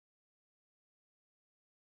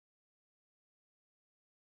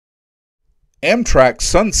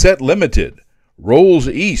Amtrak+Sunset Limited rolls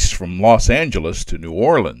east from Los Angeles to New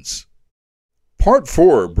Orleans. Part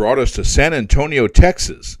 4 brought us to San Antonio,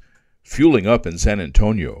 Texas. Fueling up in San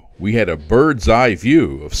Antonio, we had a bird's eye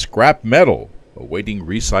view of scrap metal awaiting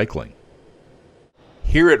recycling.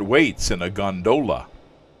 Here it waits in a gondola.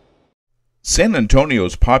 San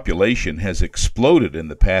Antonio's population has exploded in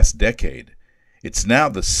the past decade. It's now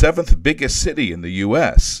the 7th biggest city in the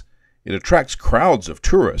U.S. It attracts crowds of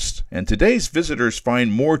tourists, and today's visitors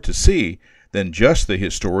find more to see than just the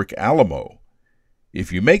historic Alamo.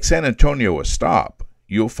 If you make San Antonio a stop,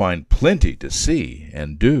 you'll find plenty to see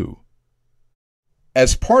and do.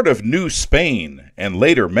 As part of New Spain and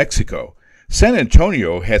later Mexico, San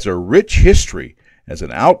Antonio has a rich history as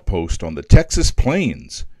an outpost on the Texas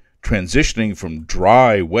plains, transitioning from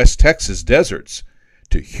dry West Texas deserts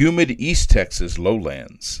to humid East Texas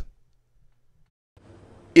lowlands.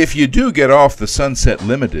 If you do get off the Sunset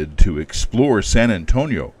Limited to explore San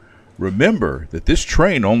Antonio, remember that this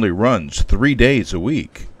train only runs 3 days a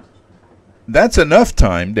week. That's enough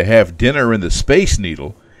time to have dinner in the Space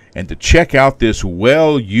Needle and to check out this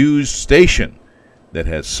well-used station that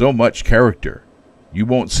has so much character. You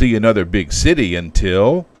won't see another big city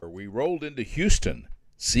until we rolled into Houston,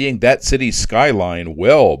 seeing that city's skyline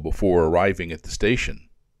well before arriving at the station.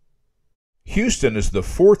 Houston is the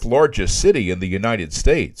 4th largest city in the United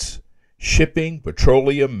States. Shipping,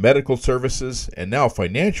 petroleum, medical services, and now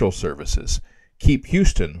financial services keep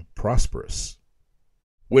Houston prosperous.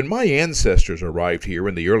 When my ancestors arrived here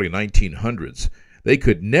in the early 1900s, they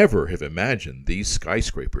could never have imagined these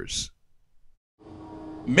skyscrapers.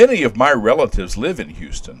 Many of my relatives live in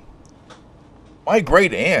Houston. My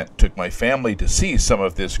great-aunt took my family to see some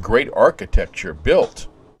of this great architecture built.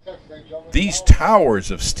 These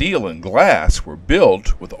towers of steel and glass were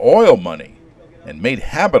built with oil money and made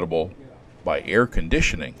habitable by air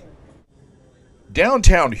conditioning.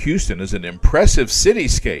 Downtown Houston is an impressive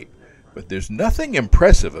cityscape, but there's nothing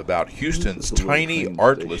impressive about Houston's tiny,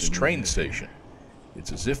 artless train station.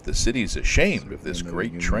 It's as if the city's ashamed of this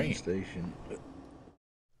great train.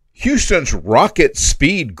 Houston's rocket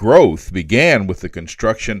speed growth began with the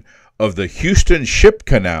construction of the Houston Ship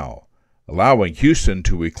Canal, allowing Houston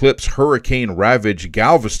to eclipse hurricane-ravaged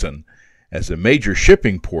Galveston as a major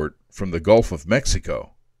shipping port from the Gulf of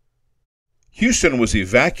Mexico. Houston was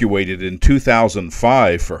evacuated in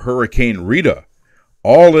 2005 for Hurricane Rita.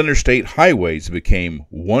 All interstate highways became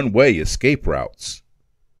one-way escape routes.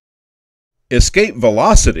 Escape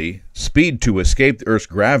velocity, speed to escape Earth's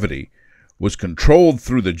gravity, was controlled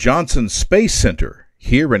through the Johnson Space Center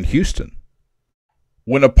here in Houston.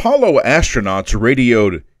 When Apollo astronauts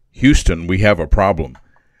radioed, "Houston, we have a problem,"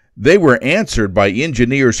 they were answered by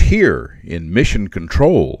engineers here in Mission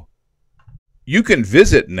Control. You can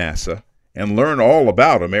visit NASA and learn all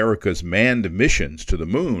about America's manned missions to the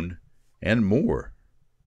moon and more.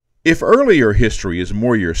 If earlier history is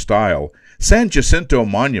more your style, San Jacinto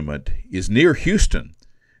Monument is near Houston.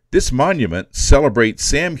 This monument celebrates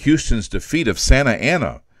Sam Houston's defeat of Santa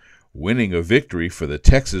Anna, winning a victory for the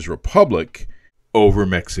Texas Republic over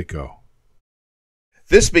Mexico.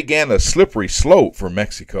 This began a slippery slope for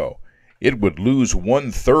Mexico. It would lose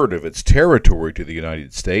 1/3 of its territory to the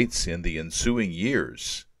United States in the ensuing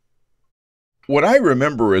years. What I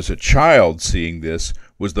remember as a child seeing this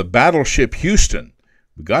was the battleship Houston.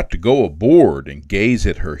 We got to go aboard and gaze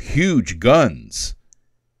at her huge guns.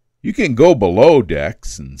 You can go below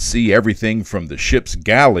decks and see everything from the ship's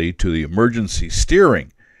galley to the emergency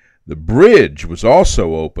steering. The bridge was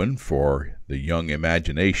also open for the young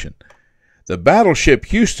imagination. The battleship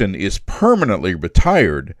Houston is permanently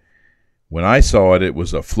retired. When I saw it, it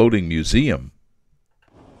was a floating museum.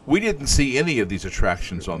 We didn't see any of these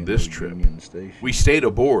attractions on this trip. We stayed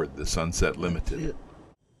aboard the Sunset Limited.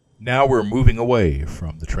 Now we're moving away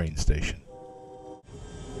from the train station.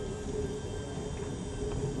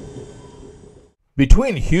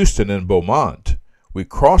 Between Houston and Beaumont, we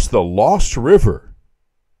crossed the Lost River.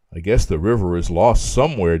 I guess the river is lost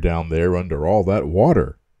somewhere down there under all that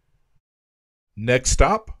water. Next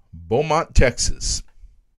stop, Beaumont, Texas.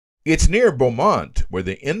 It's near Beaumont where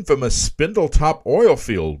the infamous Spindletop oil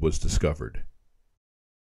field was discovered.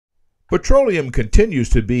 Petroleum continues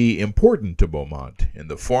to be important to Beaumont in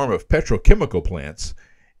the form of petrochemical plants,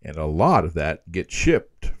 and a lot of that gets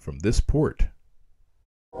shipped from this port.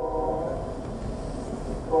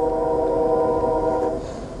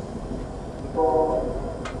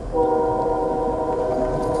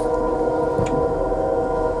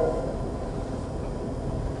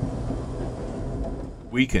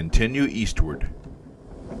 We continue eastward.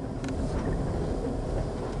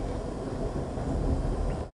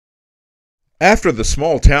 After the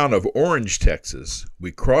small town of Orange, Texas,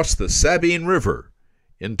 we cross the Sabine River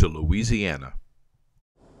into Louisiana.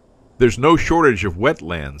 There's no shortage of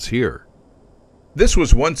wetlands here. This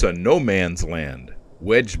was once a no man's land,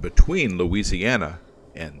 wedged between Louisiana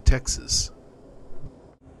and Texas.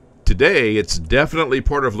 Today, it's definitely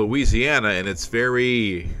part of Louisiana, and it's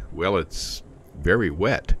very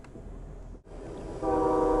wet.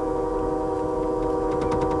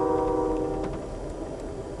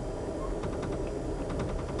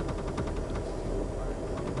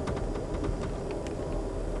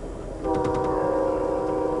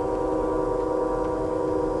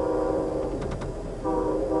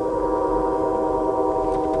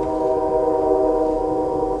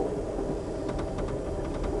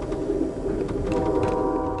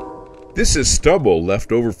 This is stubble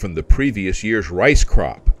left over from the previous year's rice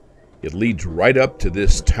crop. It leads right up to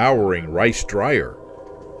this towering rice dryer.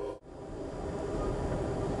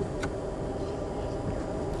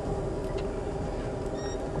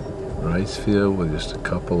 Rice field with just a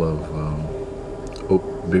couple of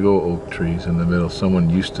big old oak trees in the middle. Someone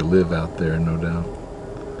used to live out there, no doubt.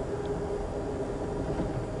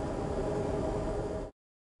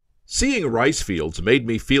 Seeing rice fields made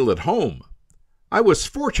me feel at home. I was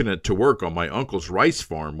fortunate to work on my uncle's rice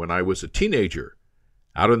farm when I was a teenager.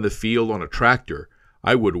 Out in the field on a tractor,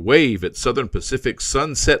 I would wave at Southern Pacific's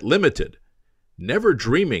Sunset Limited, never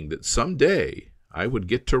dreaming that someday I would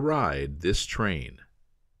get to ride this train.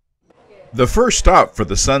 The first stop for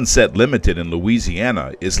the Sunset Limited in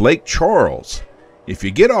Louisiana is Lake Charles. If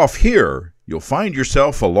you get off here, you'll find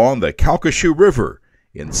yourself along the Calcasieu River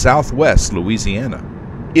in southwest Louisiana.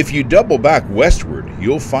 If you double back westward,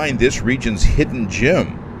 you'll find this region's hidden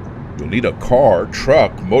gem. You'll need a car,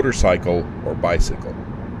 truck, motorcycle, or bicycle.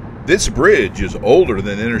 This bridge is older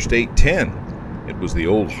than Interstate 10. It was the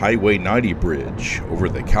old Highway 90 bridge over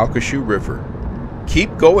the Calcasieu River.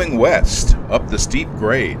 Keep going west, up the steep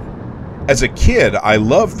grade. As a kid, I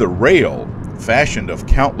loved the rail, fashioned of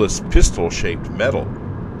countless pistol-shaped metal.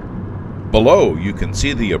 Below, you can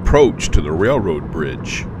see the approach to the railroad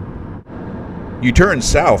bridge. You turn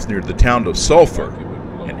south near the town of Sulphur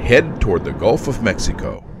and head toward the Gulf of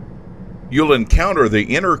Mexico. You'll encounter the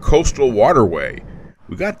Intercoastal Waterway.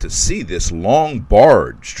 We got to see this long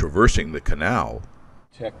barge traversing the canal.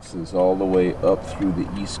 Texas all the way up through the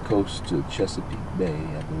east coast to Chesapeake Bay,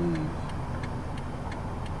 I believe.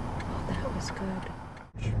 Oh, that was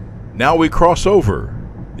good. Now we cross over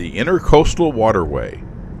the Intercoastal Waterway.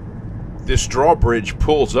 This drawbridge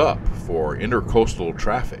pulls up for intercoastal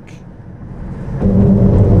traffic.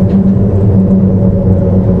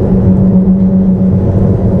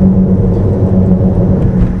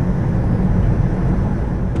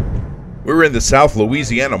 We're in the South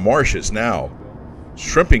Louisiana marshes now.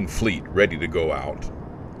 Shrimping fleet ready to go out.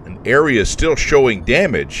 An area still showing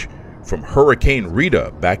damage from Hurricane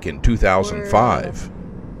Rita back in 2005.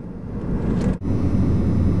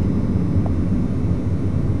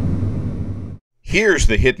 Here's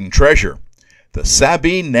the hidden treasure, the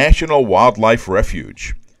Sabine National Wildlife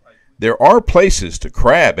Refuge. There are places to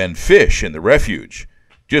crab and fish in the refuge,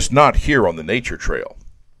 just not here on the nature trail.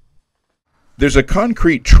 There's a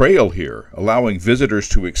concrete trail here, allowing visitors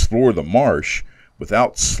to explore the marsh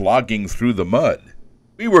without slogging through the mud.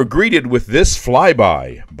 We were greeted with this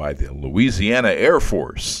flyby by the Louisiana Air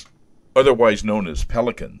Force, otherwise known as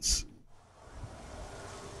pelicans.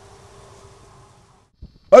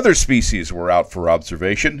 Other species were out for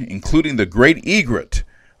observation, including the great egret,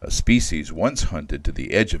 a species once hunted to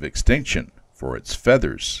the edge of extinction for its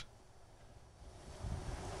feathers.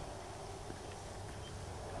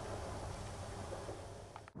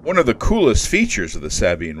 One of the coolest features of the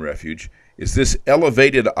Sabine Refuge is this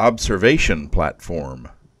elevated observation platform.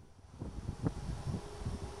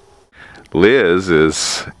 Liz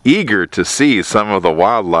is eager to see some of the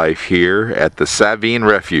wildlife here at the Sabine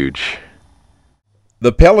Refuge.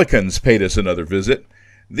 The pelicans paid us another visit.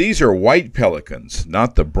 These are white pelicans,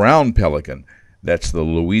 not the brown pelican. That's the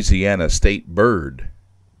Louisiana state bird.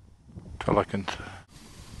 Pelicans.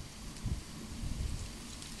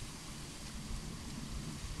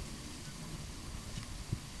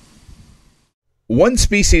 One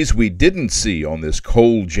species we didn't see on this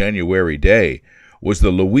cold January day was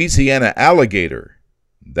the Louisiana alligator.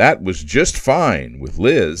 That was just fine with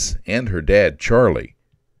Liz and her dad, Charlie.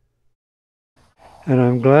 And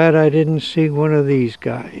I'm glad I didn't see one of these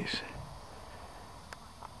guys.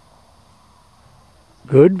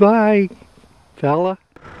 Goodbye, fella.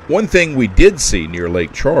 One thing we did see near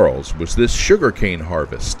Lake Charles was this sugarcane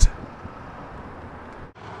harvest.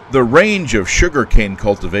 The range of sugarcane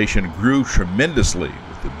cultivation grew tremendously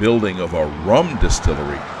with the building of a rum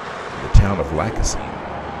distillery in the town of Lackacy.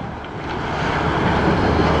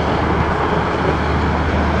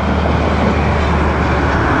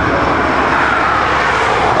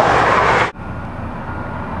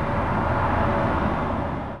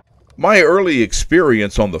 My early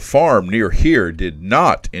experience on the farm near here did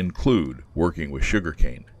not include working with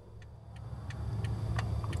sugarcane.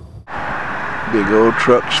 Big old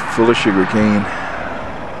trucks full of sugarcane.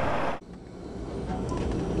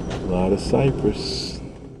 A lot of cypress.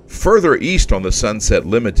 Further east on the Sunset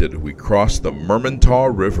Limited, we crossed the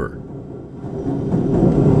Mermentau River.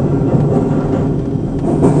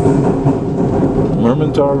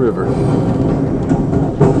 Mermentau River.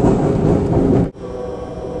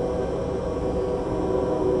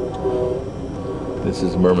 This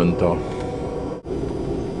is Mermentau.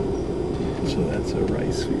 So that's a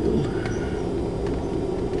rice field.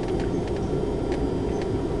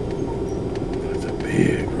 That's a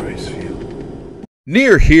big rice field.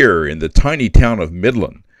 Near here in the tiny town of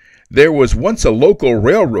Midland, there was once a local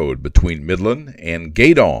railroad between Midland and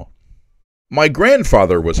Guédon. My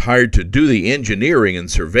grandfather was hired to do the engineering and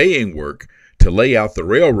surveying work to lay out the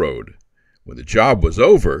railroad. When the job was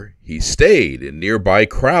over, he stayed in nearby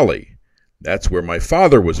Crowley. That's where my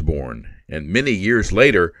father was born, and many years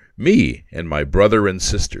later, me and my brother and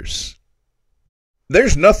sisters.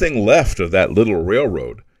 There's nothing left of that little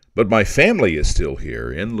railroad, but my family is still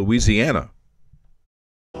here in Louisiana.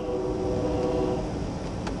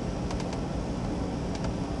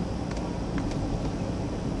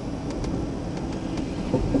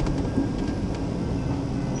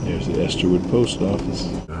 There's the Esterwood Post Office.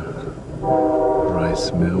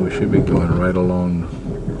 Rice mill. We should be going right along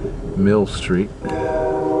Mill Street.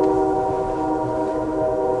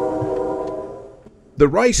 The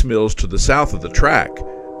rice mills to the south of the track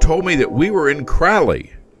told me that we were in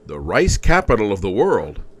Crowley, the rice capital of the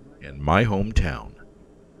world, in my hometown.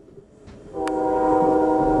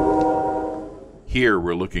 Here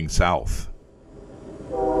we're looking south.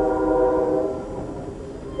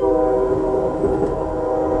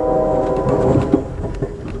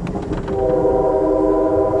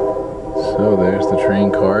 So there's the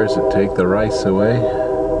train cars that take the rice away.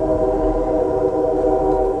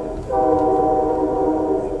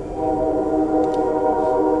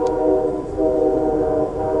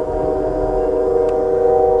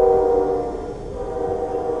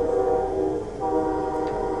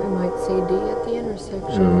 We might see D at the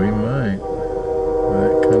intersection. So we might.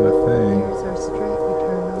 That kind of thing. There's our straight we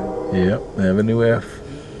turn on. Yep, Avenue F.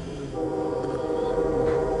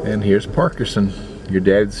 And here's Parkerson. Your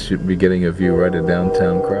dad should be getting a view right of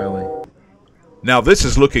downtown Crowley. Now this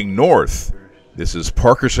is looking north. This is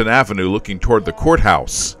Parkerson Avenue looking toward the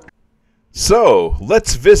courthouse. So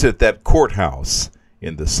let's visit that courthouse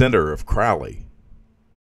in the center of Crowley.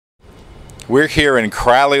 We're here in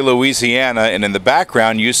Crowley, Louisiana, and in the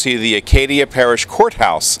background you see the Acadia Parish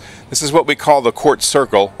Courthouse. This is what we call the court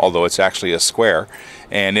circle, although it's actually a square.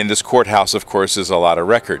 And in this courthouse, of course, is a lot of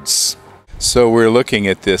records. So we're looking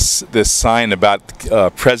at this sign about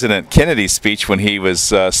President Kennedy's speech when he was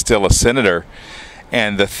still a senator.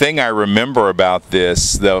 And the thing I remember about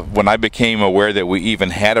this, when I became aware that we even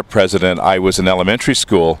had a president, I was in elementary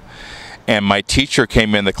school. And my teacher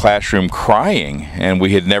came in the classroom crying, and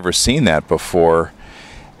we had never seen that before.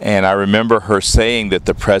 And I remember her saying that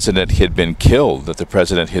the president had been killed, that the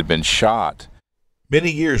president had been shot. Many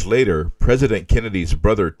years later, President Kennedy's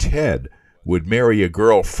brother Ted would marry a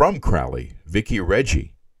girl from Crowley, Vicki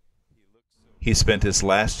Reggie. He spent his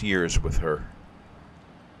last years with her.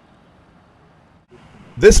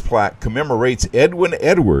 This plaque commemorates Edwin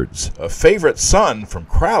Edwards, a favorite son from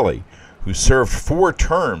Crowley, who served 4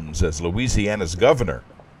 terms as Louisiana's governor.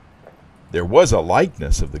 There was a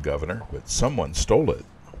likeness of the governor, but someone stole it.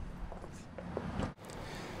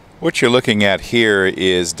 What you're looking at here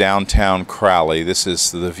is downtown Crowley. This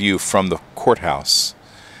is the view from the courthouse.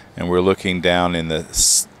 And we're looking down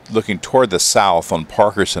looking toward the south on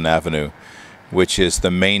Parkerson Avenue, which is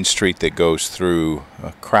the main street that goes through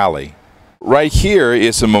Crowley. Right here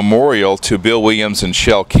is a memorial to Bill Williams and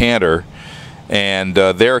Shell Cantor, and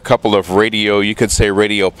they're a couple of you could say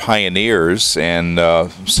radio pioneers, and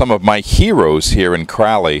some of my heroes here in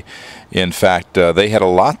Crowley. In fact, they had a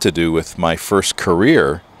lot to do with my first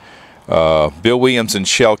career. Bill Williams and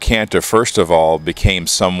Shell Cantor, first of all, became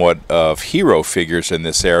somewhat of hero figures in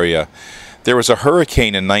this area. There was a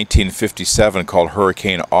hurricane in 1957 called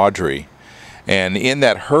Hurricane Audrey, and in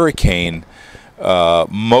that hurricane,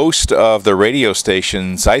 most of the radio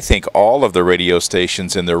stations, I think all of the radio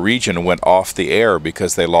stations in the region went off the air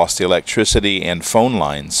because they lost the electricity and phone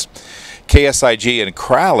lines. KSIG in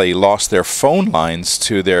Crowley lost their phone lines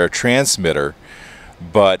to their transmitter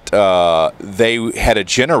but they had a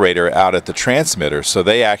generator out at the transmitter, so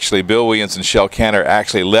they actually, Bill Williams and Shell Cantor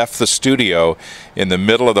actually left the studio in the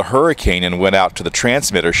middle of the hurricane and went out to the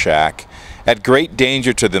transmitter shack at great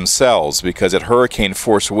danger to themselves, because at hurricane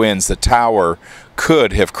force winds the tower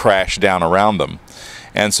could have crashed down around them.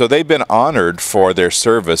 And so they've been honored for their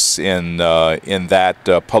service in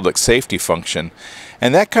that public safety function,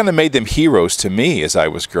 and that kind of made them heroes to me as I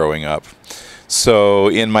was growing up. So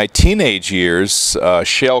in my teenage years,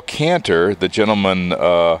 Shell Cantor, the gentleman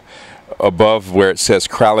above where it says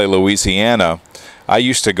Crowley, Louisiana, I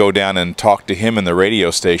used to go down and talk to him in the radio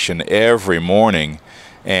station every morning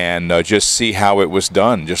and just see how it was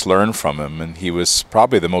done, just learn from him. And he was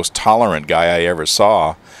probably the most tolerant guy I ever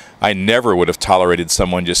saw. I never would have tolerated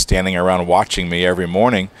someone just standing around watching me every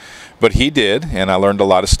morning, but he did, and I learned a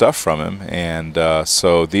lot of stuff from him. And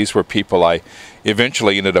so these were people I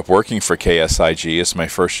eventually ended up working for KSIG as my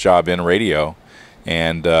first job in radio,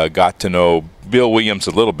 and got to know Bill Williams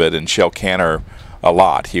a little bit and Shell Cantor a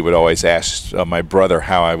lot. He would always ask my brother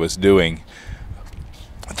how I was doing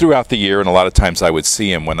throughout the year, and a lot of times I would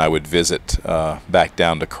see him when I would visit back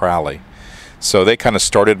down to Crowley. So they kind of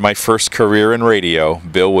started my first career in radio,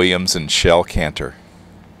 Bill Williams and Shell Cantor.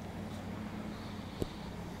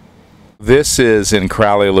 This is in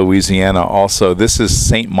Crowley, Louisiana also. This is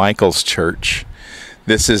St. Michael's Church.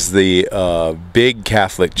 This is the big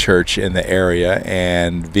Catholic church in the area,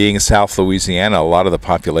 and being South Louisiana, a lot of the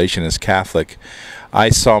population is Catholic. I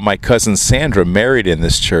saw my cousin Sandra married in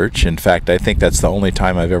this church. In fact, I think that's the only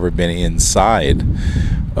time I've ever been inside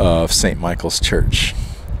of St. Michael's Church.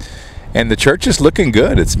 And the church is looking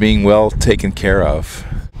good. It's being well taken care of.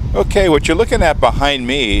 Okay, what you're looking at behind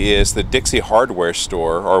me is the Dixie Hardware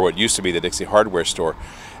Store, or what used to be the Dixie Hardware Store.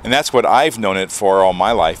 And that's what I've known it for all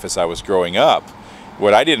my life as I was growing up.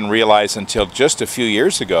 What I didn't realize until just a few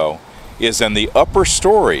years ago is in the upper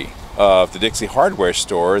story of the Dixie Hardware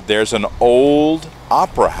Store, there's an old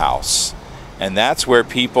opera house. And that's where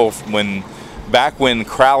people, back when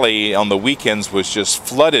Crowley on the weekends was just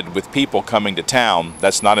flooded with people coming to town,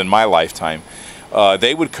 that's not in my lifetime,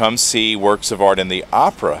 they would come see works of art in the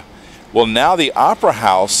opera. Well, now the opera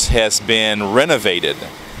house has been renovated,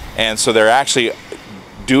 and so they're actually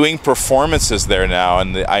doing performances there now,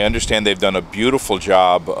 and I understand they've done a beautiful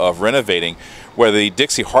job of renovating. Where the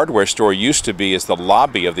Dixie Hardware Store used to be is the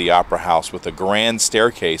lobby of the opera house with a grand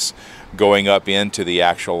staircase going up into the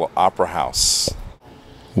actual opera house.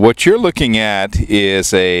 What you're looking at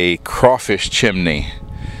is a crawfish chimney,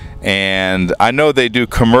 and I know they do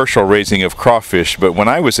commercial raising of crawfish, but when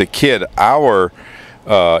I was a kid, our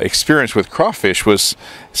experience with crawfish was,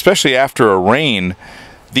 especially after a rain,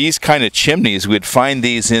 these kind of chimneys, we'd find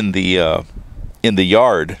these in the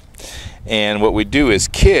yard. And what we'd do as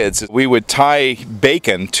kids, we would tie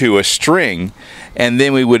bacon to a string, and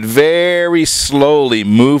then we would very slowly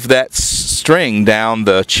move that string down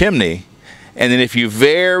the chimney. And then if you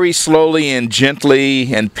very slowly and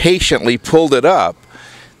gently and patiently pulled it up,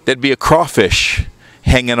 there'd be a crawfish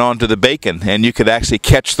hanging onto the bacon, and you could actually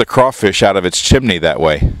catch the crawfish out of its chimney that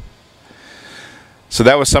way. So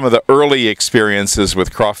that was some of the early experiences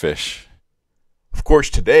with crawfish. Of course,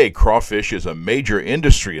 today, crawfish is a major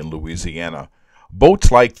industry in Louisiana.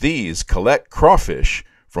 Boats like these collect crawfish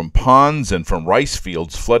from ponds and from rice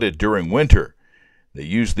fields flooded during winter. They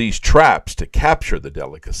use these traps to capture the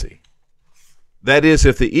delicacy. That is,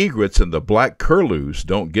 if the egrets and the black curlews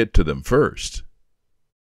don't get to them first.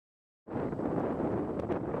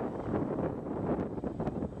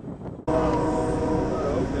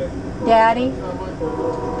 Daddy?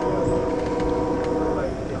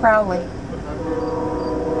 Crowley.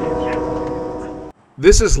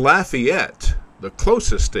 This is Lafayette, the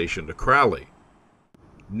closest station to Crowley.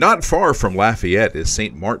 Not far from Lafayette is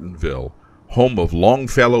St. Martinville, home of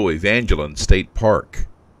Longfellow-Evangeline State Park.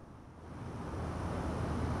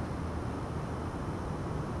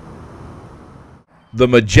 The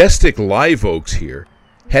majestic live oaks here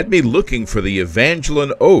had me looking for the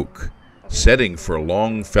Evangeline oak, setting for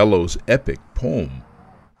Longfellow's epic poem.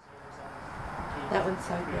 That one's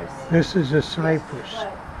cypress. This is a cypress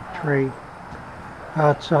tree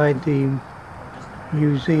outside the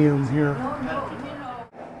museum here.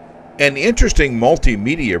 An interesting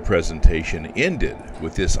multimedia presentation ended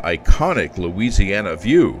with this iconic Louisiana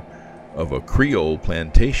view of a Creole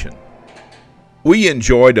plantation. We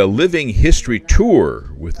enjoyed a living history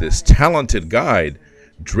tour with this talented guide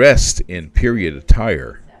dressed in period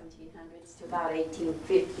attire. 1700s to about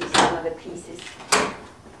 1850, some of the pieces.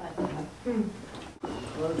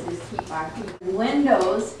 We'll just keep our feet in the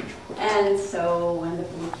windows, and so when the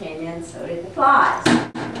bee came in, so did the flies.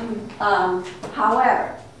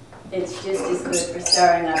 However, It's just as good for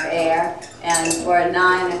stirring up air, and for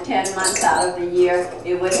 9 or 10 months out of the year,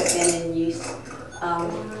 it would have been in use.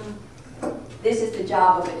 This is the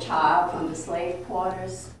job of a child from the slave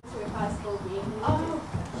quarters. Oh,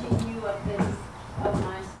 she knew of this, of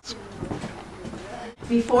my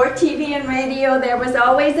Before TV and radio, there was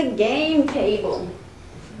always a game table.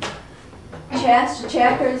 Chess,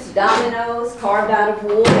 checkers, dominoes, carved out of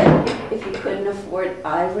wood, if you couldn't afford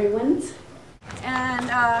ivory ones.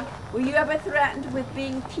 And were you ever threatened with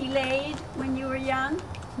being pillaged when you were young?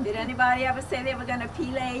 Did anybody ever say they were going to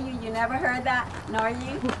pillage you? You never heard that, nor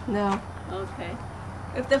you? No. Okay.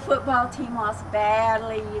 If the football team lost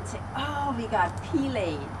badly, you'd say, oh, we got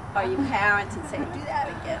pillaged. Or your parents would say, do that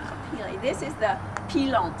again, pillage. This is the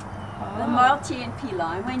pilon, the multi and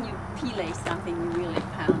pilon. And when you pillage something, you really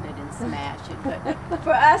pound it and smash it. But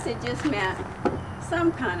for us, it just meant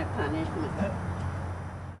some kind of punishment.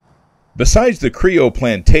 Besides the Creole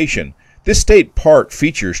plantation, this state park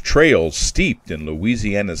features trails steeped in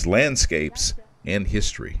Louisiana's landscapes and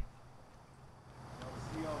history.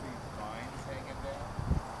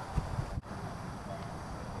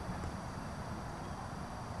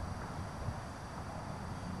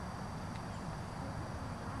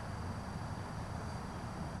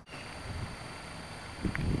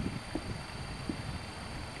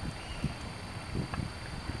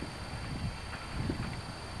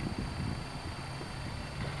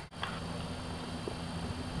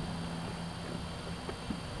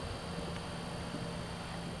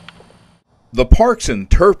 The park's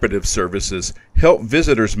interpretive services help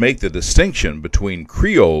visitors make the distinction between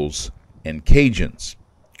Creoles and Cajuns.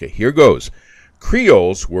 Okay, here goes.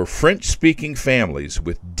 Creoles were French-speaking families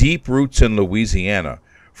with deep roots in Louisiana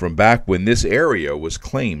from back when this area was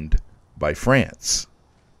claimed by France.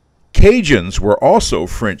 Cajuns were also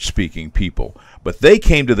French-speaking people, but they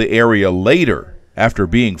came to the area later after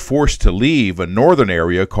being forced to leave a northern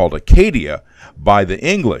area called Acadia by the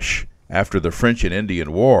English after the French and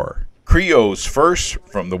Indian War. Creoles first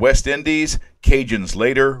from the West Indies, Cajuns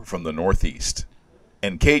later from the Northeast.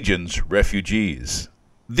 And Cajuns refugees.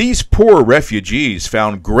 These poor refugees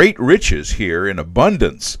found great riches here in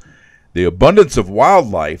abundance, the abundance of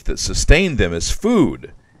wildlife that sustained them as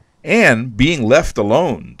food, and being left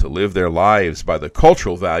alone to live their lives by the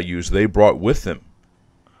cultural values they brought with them.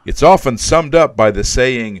 It's often summed up by the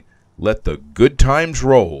saying, "Let the good times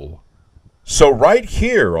roll." So right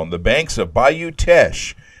here on the banks of Bayou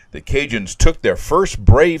Teche, the Cajuns took their first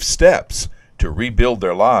brave steps to rebuild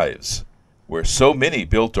their lives, where so many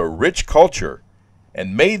built a rich culture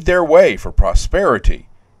and made their way for prosperity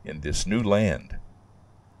in this new land.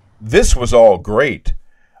 This was all great,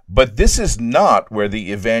 but this is not where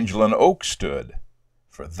the Evangeline Oak stood.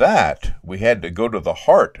 For that, we had to go to the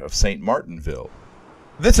heart of St. Martinville.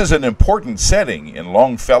 This is an important setting in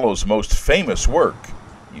Longfellow's most famous work,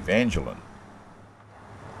 Evangeline.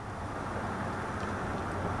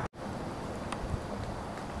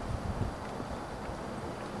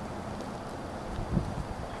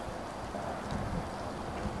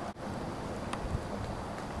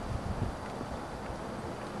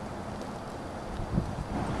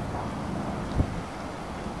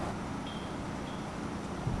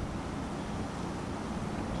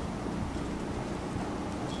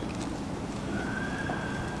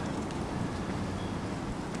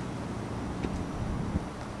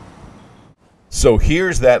 So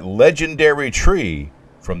here's that legendary tree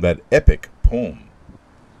from that epic poem.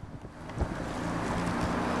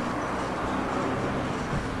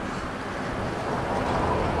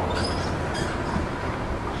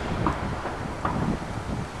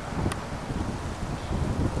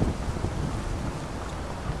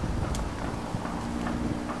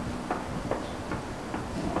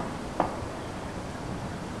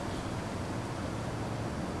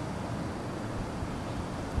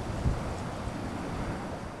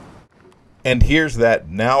 And here's that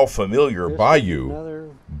now familiar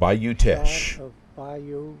bayou, Bayou Teche.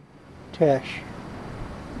 Bayou Teche.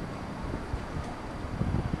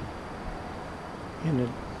 In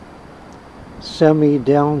a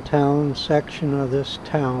semi-downtown section of this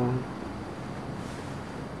town.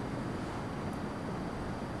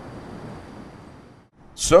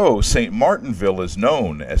 So, St. Martinville is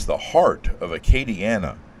known as the heart of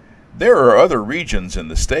Acadiana. There are other regions in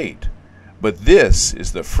the state, but this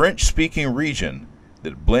is the French-speaking region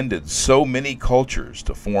that blended so many cultures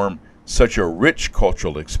to form such a rich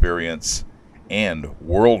cultural experience and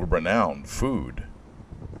world-renowned food.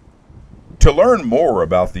 To learn more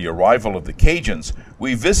about the arrival of the Cajuns,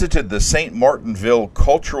 we visited the St. Martinville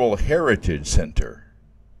Cultural Heritage Center.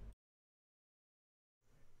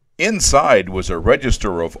 Inside was a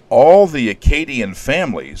register of all the Acadian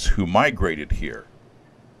families who migrated here.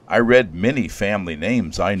 I read many family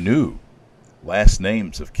names I knew, last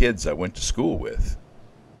names of kids I went to school with.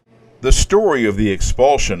 The story of the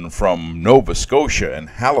expulsion from Nova Scotia and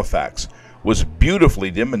Halifax was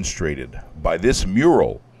beautifully demonstrated by this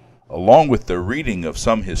mural, along with the reading of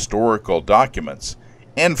some historical documents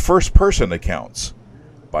and first-person accounts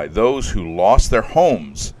by those who lost their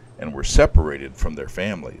homes and were separated from their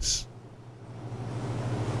families.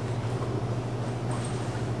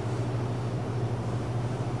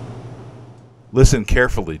 Listen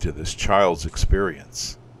carefully to this child's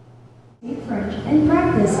experience. French and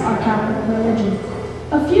practice our Catholic religion.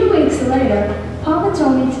 A few weeks later, Papa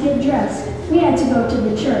told me to get dressed. We had to go to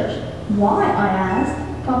the church. Why, I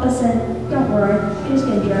asked. Papa said, don't worry, just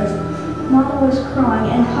get dressed. Mama was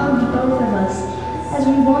crying and hugged both of us. As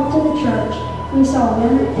we walked to the church, we saw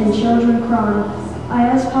women and children crying. I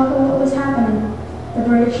asked Papa what was happening. The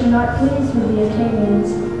British were not pleased with the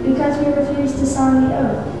Acadians because we refused to sign the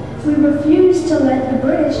oath. We refused to let the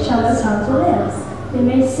British tell us how to live. They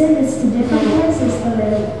may send us to different places to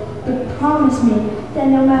live, but promise me that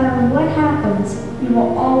no matter what happens, you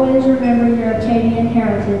will always remember your Acadian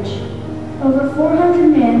heritage. Over 400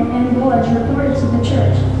 men and boys reported to the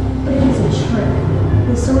church, but it was a trick.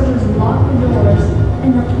 The soldiers locked the doors,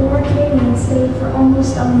 and the poor Acadians stayed for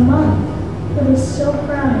almost a month. It was so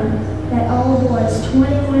crowded that all boys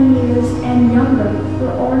 21 years and younger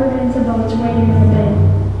were ordered into boats waiting in the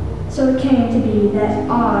bay. So it came to be that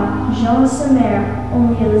I, Jean Samer,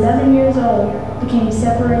 only 11 years old, became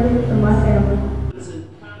separated from my family.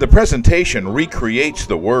 The presentation recreates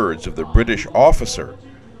the words of the British officer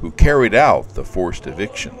who carried out the forced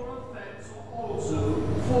eviction.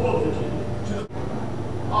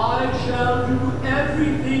 I shall do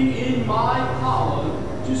everything in my power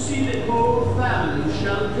to see that both families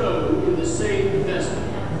shall go in the same vessel.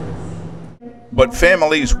 But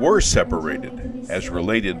families were separated, as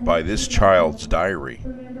related by this child's diary.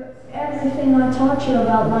 Remember everything I taught you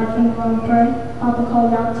about life in Grand Prairie, Papa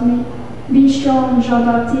called out to me. Be strong,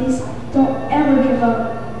 Jean-Baptiste. Don't ever give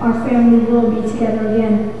up. Our family will be together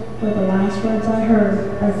again, were the last words I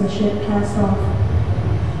heard as the ship cast off.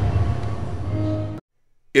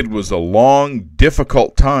 It was a long,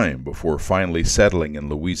 difficult time before finally settling in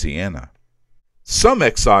Louisiana. Some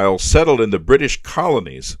exiles settled in the British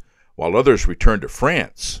colonies, while others returned to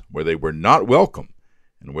France, where they were not welcome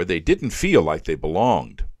and where they didn't feel like they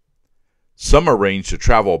belonged. Some arranged to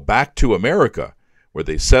travel back to America, where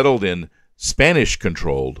they settled in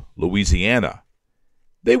Spanish-controlled Louisiana.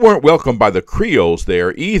 They weren't welcomed by the Creoles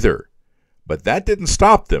there either, but that didn't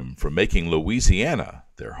stop them from making Louisiana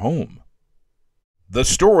their home. The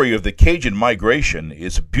story of the Cajun migration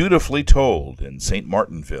is beautifully told in St.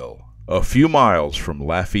 Martinville, a few miles from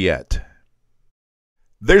Lafayette.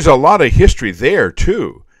 There's a lot of history there,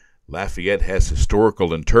 too. Lafayette has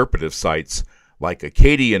historical interpretive sites like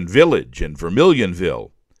Acadian Village and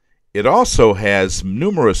Vermilionville. It also has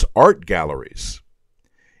numerous art galleries.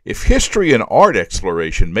 If history and art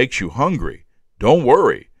exploration makes you hungry, don't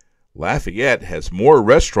worry. Lafayette has more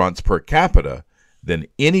restaurants per capita than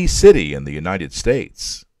any city in the United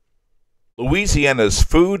States. Louisiana's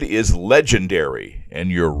food is legendary,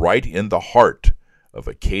 and you're right in the heart of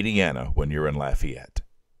Acadiana when you're in Lafayette.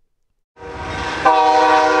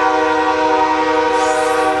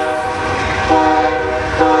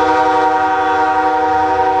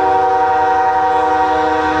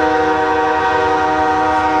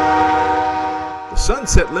 The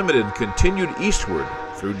Sunset Limited continued eastward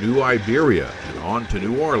through New Iberia and on to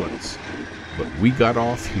New Orleans, but we got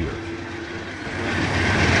off here.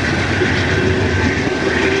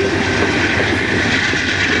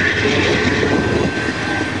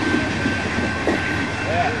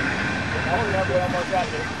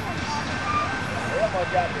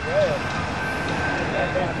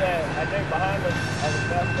 I think behind us, I was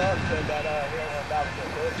messed up, said that he don't want to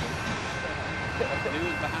do it. He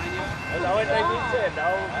was behind you? That's the only thing he said,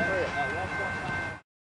 dog.